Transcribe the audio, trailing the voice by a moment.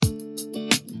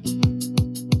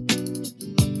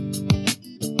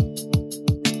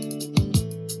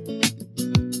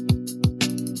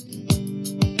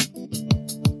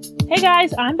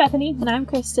guys, I'm Bethany. And I'm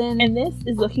Kristen. And this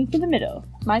is Looking for the Middle.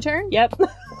 My turn? Yep.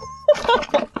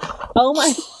 Oh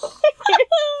my.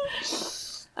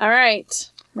 All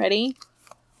right. Ready?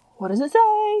 What does it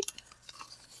say?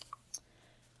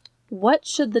 What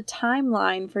should the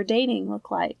timeline for dating look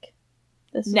like?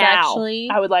 This is Now. actually...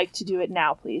 I would like to do it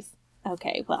now, please.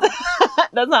 Okay, well...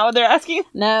 That's not what they're asking?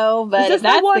 No, but is this if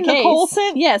that's the one case... Nicole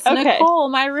sent? Yes, Okay. Nicole,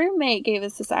 my roommate, gave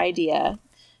us this idea.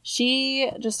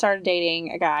 She just started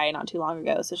dating a guy not too long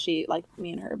ago, so she, like,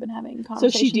 me and her have been having So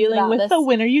conversations she's dealing about with this. the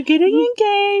when are you getting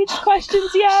engaged questions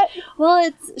yet?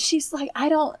 Well, she's like, I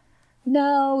don't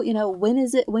know,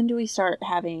 when do we start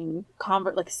having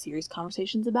serious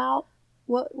conversations about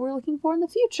what we're looking for in the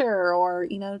future? Or,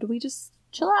 do we just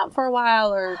chill out for a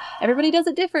while? Or everybody does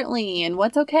it differently and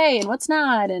what's okay and what's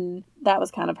not? And that was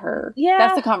kind of her. Yeah.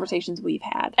 That's the conversations we've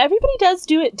had. Everybody does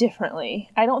do it differently.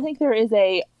 I don't think there is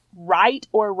a right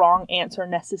or wrong answer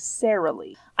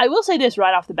necessarily. I will say this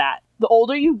right off the bat. The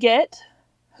older you get,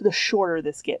 the shorter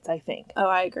this gets, I think. Oh,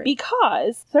 I agree.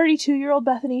 Because 32-year-old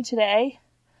Bethany today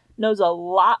knows a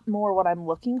lot more what I'm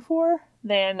looking for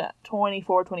than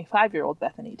 24, 25-year-old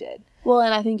Bethany did. Well,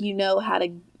 and I think you know how to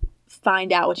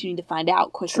find out what you need to find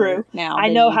out quicker. True. Now. I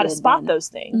know how to spot those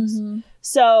things. Mm-hmm.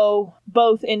 So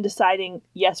both in deciding,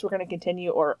 yes, we're going to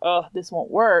continue, or, this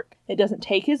won't work, it doesn't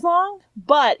take as long.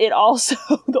 But it also,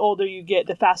 the older you get,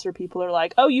 the faster people are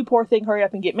like, oh, you poor thing, hurry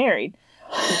up and get married.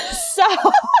 So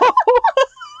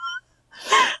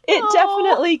it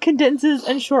definitely condenses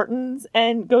and shortens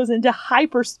and goes into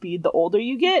hyper speed the older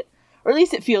you get. Or at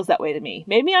least it feels that way to me.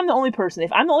 Maybe I'm the only person.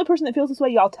 If I'm the only person that feels this way,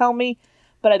 y'all tell me.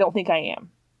 But I don't think I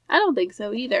am. I don't think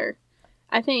so either.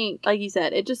 I think, like you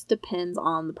said, it just depends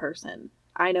on the person.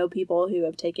 I know people who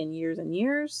have taken years and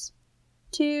years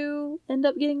to end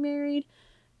up getting married.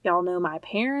 Y'all know my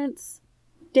parents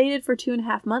dated for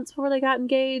 2.5 months before they got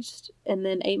engaged, and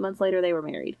then 8 months later they were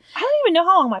married. I don't even know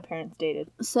how long my parents dated.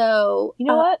 So, You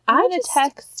know what? I'm going to just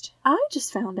text. I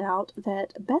just found out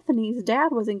that Bethany's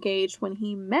dad was engaged when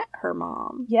he met her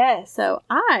mom. Yes. So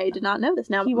I did not know this.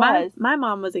 Now, He was. my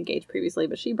mom was engaged previously,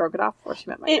 but she broke it off before she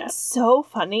met my dad. It's so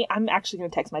funny. I'm actually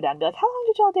going to text my dad and be like, how long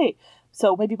did y'all date?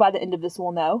 So maybe by the end of this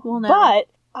we'll know. We'll know. But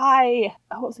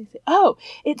what was I saying? Oh,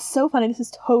 it's so funny. This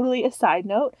is totally a side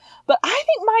note. But I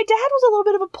think my dad was a little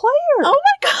bit of a player. Oh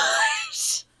my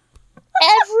gosh!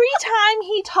 Every time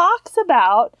he talks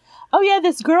about, oh yeah,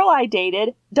 this girl I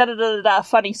dated, da-da-da-da-da,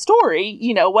 funny story,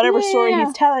 whatever story Yeah.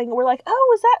 he's telling, we're like, oh,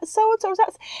 was that so-and-so? Was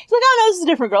that... He's like, oh no, this is a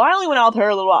different girl. I only went out with her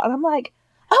a little while. And I'm like,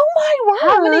 oh my word.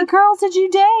 How many girls did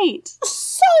you date?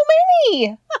 So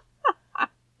many!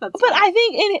 That's But I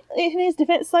think in his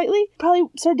defense slightly, probably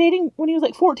started dating when he was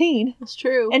like 14. That's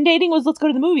true. And dating was let's go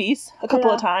to the movies a couple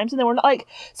Yeah. of times. And then we're not like,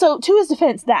 so to his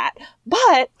defense that.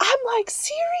 But I'm like,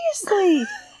 seriously,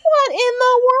 what in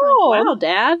the world? Wow,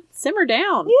 Dad, simmer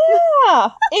down. Yeah.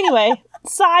 Anyway,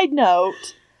 side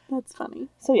note. That's funny.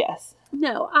 So yes.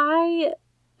 No, I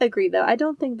agree though. I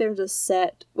don't think there's a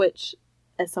set, which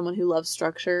as someone who loves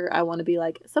structure, I want to be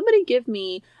like, somebody give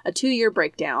me a 2-year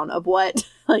breakdown of what,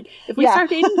 like, if we Yeah.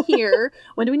 start dating here,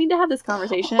 when do we need to have this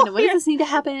conversation? And when does this need to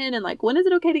happen? And like, when is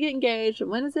it okay to get engaged? And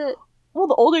when is it? Well,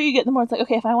 the older you get, the more it's like,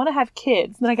 okay, if I want to have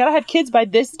kids, then I gotta have kids by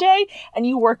this day, and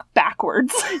you work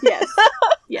backwards. Yes.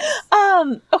 Yes.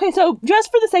 Okay, so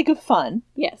just for the sake of fun,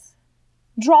 Yes.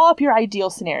 draw up your ideal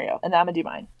scenario, and then I'm gonna do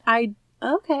mine. Okay.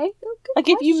 Oh, good Like,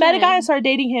 if you met a guy and question. started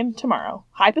dating him tomorrow,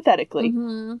 hypothetically,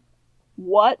 Mhm.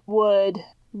 what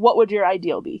would your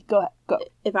ideal be? Go ahead. Go.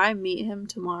 If I meet him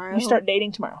tomorrow. You start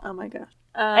dating tomorrow. Oh my gosh.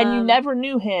 And you never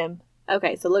knew him.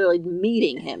 Okay, so literally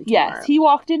meeting him tomorrow. Yes. He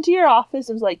walked into your office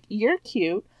and was like, you're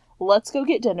cute. Let's go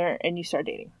get dinner. And you start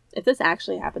dating. If this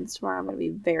actually happens tomorrow, I'm going to be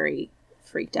very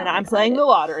freaked out. And I'm playing the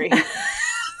lottery.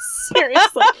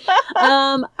 Seriously.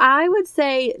 I would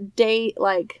say date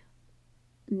like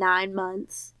 9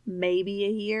 months, maybe a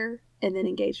year, and then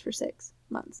engage for 6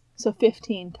 months. So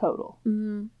 15 total.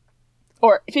 Mm-hmm.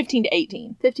 Or 15 to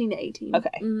 18. 15 to 18. Okay.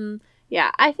 Mm-hmm.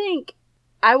 Yeah, I think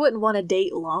I wouldn't want to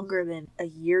date longer than a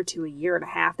year to a year and a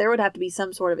half. There would have to be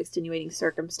some sort of extenuating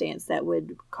circumstance that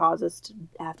would cause us to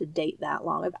have to date that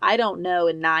long. If I don't know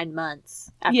in 9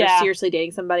 months after seriously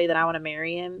dating somebody that I want to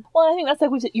marry him. Well, I think that's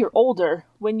like we said, you're older.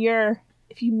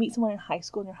 If you meet someone in high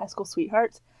school and you're high school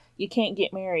sweethearts, you can't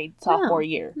get married sophomore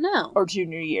year. No. Or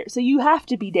junior year. So you have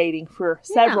to be dating for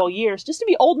several years just to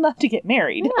be old enough to get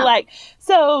married. Yeah.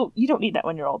 So you don't need that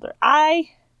when you're older. I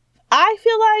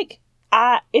feel like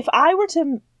if I were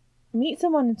to meet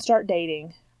someone and start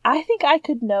dating, I think I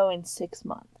could know in 6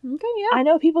 months. Okay, yeah. I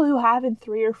know people who have in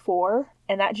 3 or 4,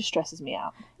 and that just stresses me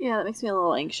out. Yeah, that makes me a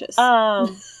little anxious.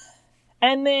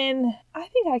 And then I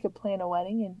think I could plan a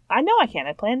wedding, and I know I can.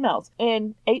 I plan Mel's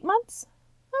in 8 months.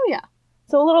 Oh, yeah.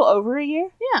 So a little over a year.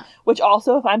 Yeah. Which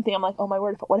also, if I'm thinking, I'm like, oh my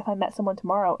word, what if I met someone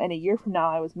tomorrow and a year from now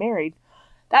I was married?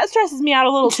 That stresses me out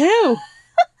a little too.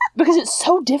 Because it's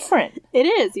so different. It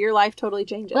is. Your life totally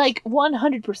changes. Like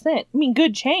 100%. I mean,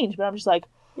 good change, but I'm just like,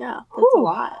 yeah, that's whew. a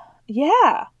lot.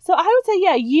 Yeah. So I would say,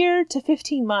 yeah, a year to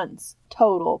 15 months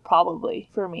total, probably,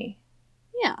 for me.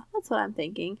 Yeah, that's what I'm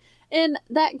thinking. And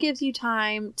that gives you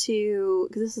time to,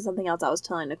 because this is something else I was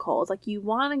telling Nicole. It's like you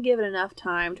want to give it enough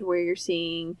time to where you're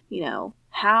seeing, you know,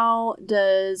 how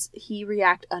does he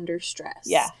react under stress?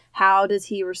 Yeah. How does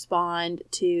he respond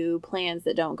to plans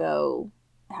that don't go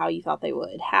how you thought they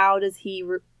would? How does he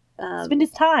spend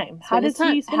his time? How does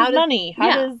he spend his money?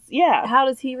 How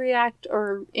does he react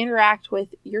or interact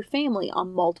with your family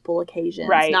on multiple occasions?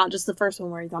 Right. Not just the first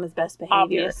one where he's on his best behavior.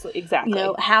 Obviously, exactly. You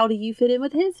know, how do you fit in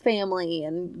with his family?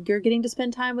 And you're getting to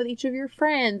spend time with each of your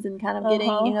friends and kind of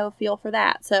getting, you know, a feel for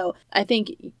that. So I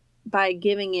think by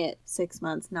giving it 6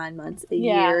 months, 9 months, a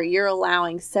year, you're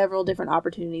allowing several different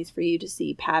opportunities for you to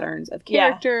see patterns of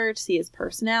character, to see his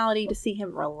personality, to see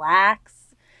him relax.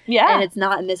 Yeah. And it's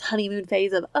not in this honeymoon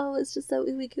phase of, oh, it's just so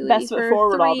ooey gooey Best foot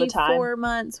forward 3, all the time. 4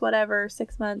 months, whatever,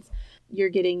 6 months. You're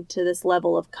getting to this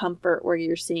level of comfort where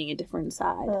you're seeing a different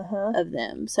side of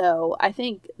them. So I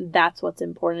think that's what's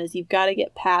important is you've got to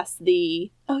get past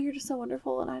the, oh, you're just so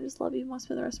wonderful and I just love you and want to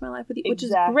spend the rest of my life with you, which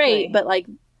is great. But like,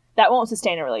 that won't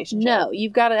sustain a relationship. No,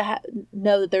 you've got to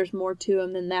know that there's more to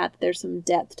him than that. There's some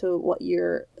depth to what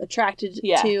you're attracted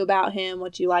to about him,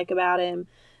 what you like about him.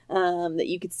 That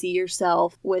you could see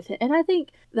yourself with him. And I think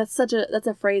that's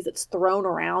a phrase that's thrown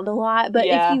around a lot. But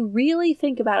if you really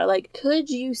think about it, like, could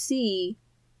you see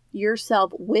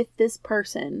yourself with this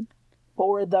person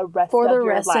for the rest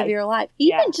of your life?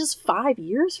 Even just 5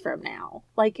 years from now.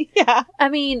 Like, I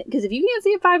mean, because if you can't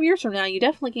see it 5 years from now, you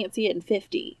definitely can't see it in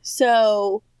 50.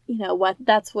 So, you know, what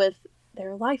that's with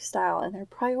their lifestyle and their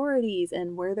priorities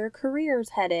and where their career's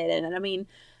headed. And I mean,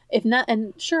 if not,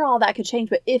 and sure, all that could change,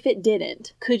 but if it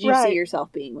didn't, could you see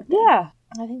yourself being with them? Yeah,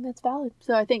 I think that's valid.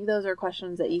 So I think those are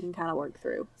questions that you can kind of work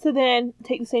through. So then,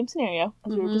 take the same scenario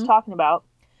as we were just talking about.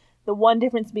 The one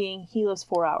difference being he lives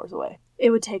 4 hours away. It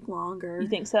would take longer. You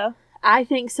think so? I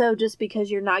think so, just because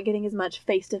you're not getting as much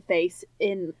face-to-face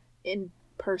in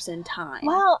person time.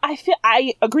 Well,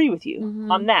 I agree with you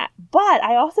on that. But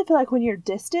I also feel like when you're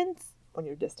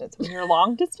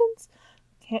long distance,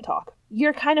 can't talk.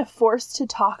 You're kind of forced to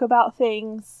talk about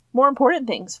things, more important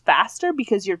things, faster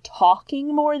because you're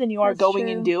talking more than you are going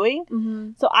and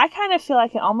doing. So I kind of feel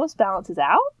like it almost balances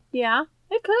out. Yeah,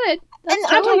 it could. That's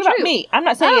I'm talking about me. I'm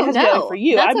not saying it has to go for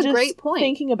you. That's I'm just great point.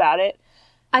 Thinking about it.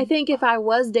 I think if I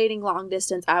was dating long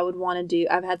distance, I would want to do,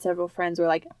 I've had several friends where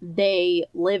like they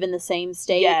live in the same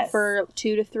state for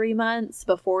 2 to 3 months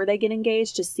before they get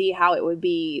engaged to see how it would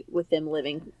be with them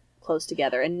living close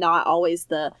together and not always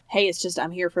hey, it's just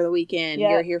I'm here for the weekend,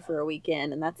 you're here for a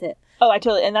weekend, and that's it. Oh, I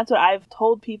totally, and that's what I've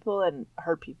told people and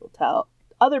heard people tell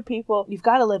other people. You've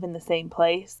got to live in the same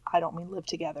place. I don't mean live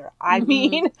together. I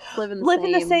mean live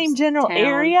in the same general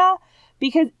area,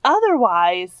 because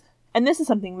otherwise, and this is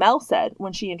something Mel said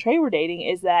when she and Trey were dating,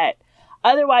 is that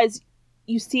otherwise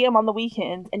you see him on the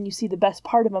weekends and you see the best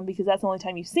part of him because that's the only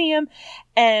time you see him,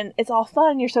 and it's all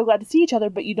fun. You're so glad to see each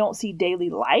other, but you don't see daily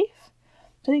life.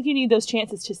 I think you need those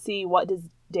chances to see what does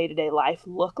day-to-day life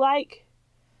look like.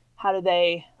 How do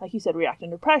they, like you said, react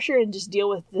under pressure and just deal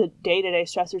with the day-to-day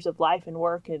stressors of life and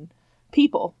work and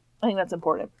people. I think that's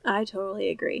important. I totally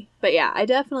agree. But yeah, I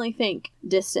definitely think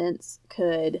distance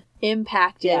could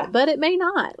impact it, but it may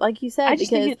not, like you said. I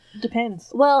just think it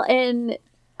depends. Well, and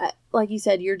like you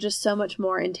said, you're just so much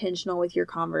more intentional with your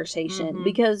conversation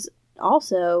because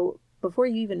also, before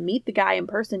you even meet the guy in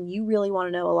person, you really want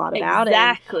to know a lot about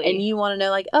him. And you want to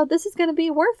know, like, oh, this is going to be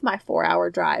worth my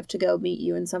 4-hour drive to go meet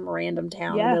you in some random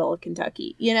town in the middle of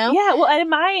Kentucky, you know? Yeah, well, and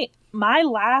my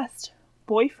last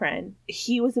boyfriend,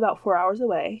 he was about 4 hours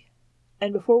away.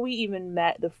 And before we even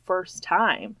met the first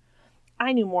time,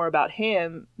 I knew more about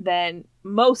him than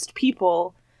most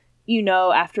people, you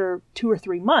know, after 2 or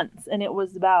 3 months. And it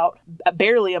was about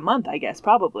barely a month, I guess,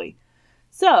 probably.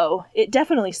 So it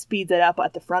definitely speeds it up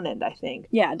at the front end, I think.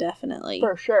 Yeah, definitely.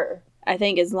 For sure. I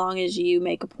think as long as you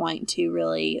make a point to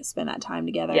really spend that time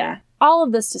together. Yeah. All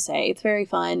of this to say, it's very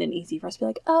fun and easy for us to be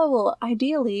like, oh, well,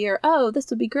 ideally, or oh, this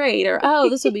would be great, or oh,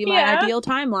 this would be my ideal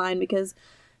timeline, because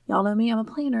y'all know me, I'm a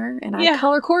planner, and I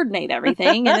color coordinate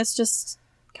everything, and it's just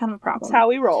kind of a problem. That's how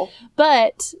we roll.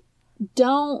 But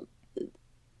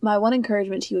my one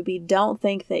encouragement to you would be, don't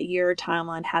think that your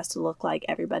timeline has to look like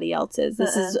everybody else's.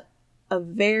 This is a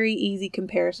very easy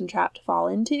comparison trap to fall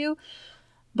into.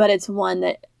 but it's one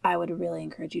that I would really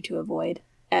encourage you to avoid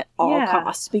at all Yeah.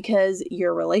 costs, because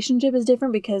your relationship is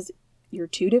different, because you're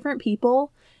two different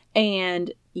people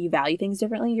and you value things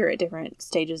differently. You're at different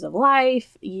stages of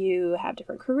life. You have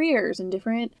different careers and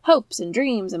different hopes and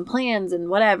dreams and plans and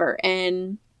whatever.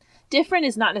 And Different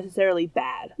is not necessarily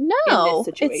bad. no, in this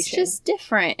situation. it's just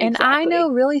different. And I Exactly. know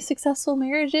really successful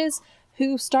marriages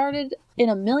who started in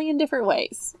a million different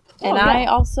ways. And yeah. I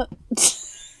also...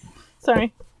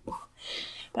 Sorry.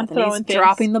 I'm throwing Bethany's things.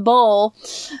 dropping the bowl.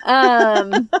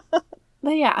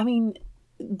 But yeah, I mean,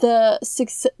 the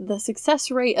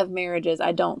success rate of marriages,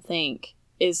 I don't think,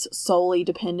 is solely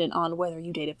dependent on whether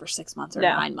you dated for 6 months or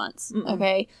No. 9 months. Mm-mm.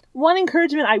 Okay? One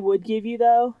encouragement I would give you,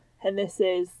 though, and this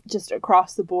is just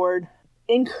across the board,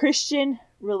 in Christian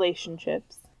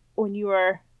relationships, when you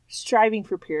are striving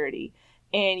for purity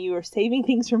and you are saving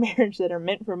things for marriage that are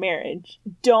meant for marriage,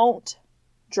 don't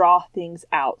draw things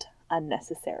out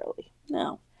unnecessarily.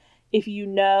 No. If you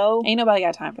know... Ain't nobody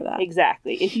got time for that.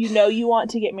 Exactly. If you know you want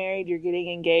to get married, you're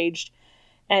getting engaged,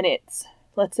 and it's,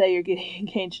 let's say you're getting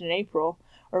engaged in April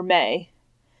or May,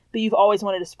 but you've always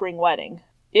wanted a spring wedding,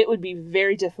 it would be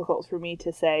very difficult for me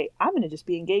to say, I'm going to just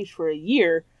be engaged for a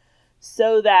year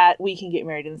so that we can get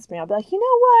married in the spring. I'll be like, you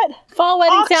know what? Fall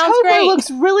wedding October sounds great.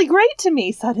 looks really great to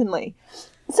me suddenly.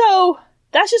 So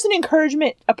that's just an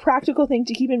encouragement, a practical thing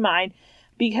to keep in mind,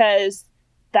 because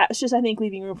that's just, I think,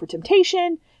 leaving room for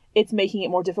temptation. It's making it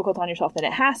more difficult on yourself than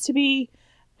it has to be.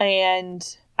 And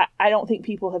I don't think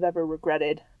people have ever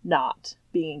regretted not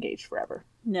being engaged forever.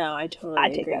 No, I totally I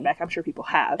take that back. I'm sure people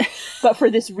have. But for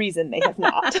this reason, they have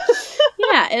not.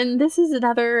 Yeah, and this is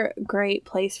another great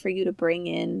place for you to bring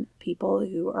in people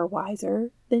who are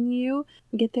wiser than you,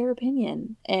 get their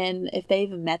opinion. And if they've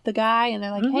met the guy and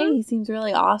they're like, hey, he seems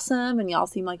really awesome, and y'all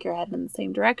seem like you're heading in the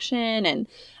same direction, and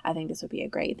I think this would be a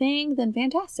great thing, then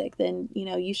fantastic. Then,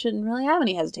 you shouldn't really have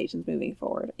any hesitations moving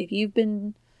forward. If you've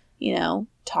been,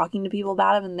 talking to people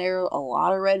about it and there are a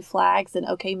lot of red flags, then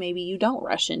okay, maybe you don't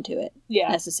rush into it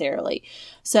necessarily.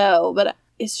 So, but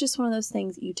it's just one of those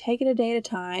things, you take it a day at a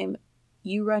time.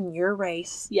 You run your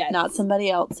race, not somebody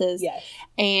else's. Yes.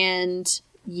 And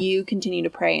you continue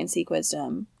to pray and seek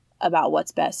wisdom about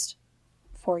what's best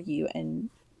for you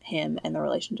and him and the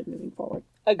relationship moving forward.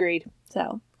 Agreed.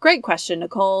 So, great question,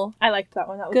 Nicole. I liked that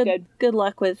one. That was good. Good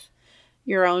luck with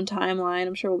your own timeline.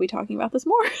 I'm sure we'll be talking about this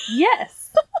more.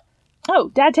 Yes. Oh,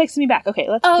 Dad texted me back. Okay,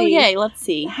 let's see. Oh, yay. Let's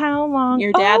see. How long?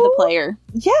 Your dad, the player.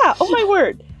 Yeah. Oh, my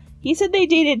word. He said they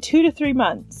dated 2 to 3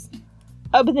 months.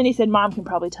 Oh, but then he said Mom can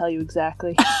probably tell you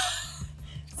exactly.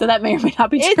 So that may or may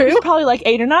not be It's true. probably like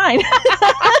 8 or 9.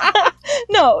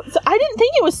 No, so I didn't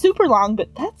think it was super long,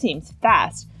 but that seems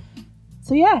fast.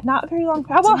 So yeah, not very long.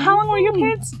 How long were your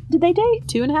parents? Did they date?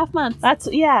 2.5 months.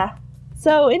 That's, yeah.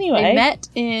 So anyway. They met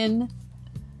in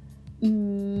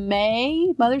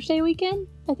May, Mother's Day weekend,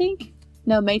 I think.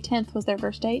 No, May 10th was their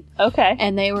first date. Okay.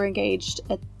 And they were engaged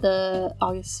at the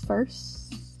August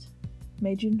 1st.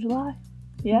 May, June, July.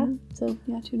 Yeah. Mm-hmm. So,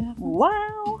 yeah, 2.5 months.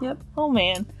 Wow. Yep. Oh,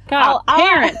 man. God,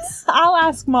 parents. I'll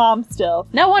ask Mom still.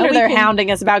 No wonder we they're can- hounding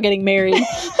us about getting married.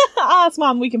 I'll ask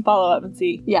Mom. We can follow up and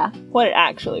see Yeah. what it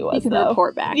actually was, You can though.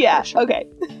 report back. Yeah. for sure. Okay.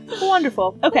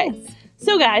 Wonderful. Okay. Yes.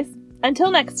 So, guys,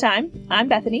 until next time, I'm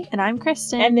Bethany, And I'm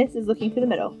Kristen. and this is Looking for the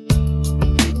Middle.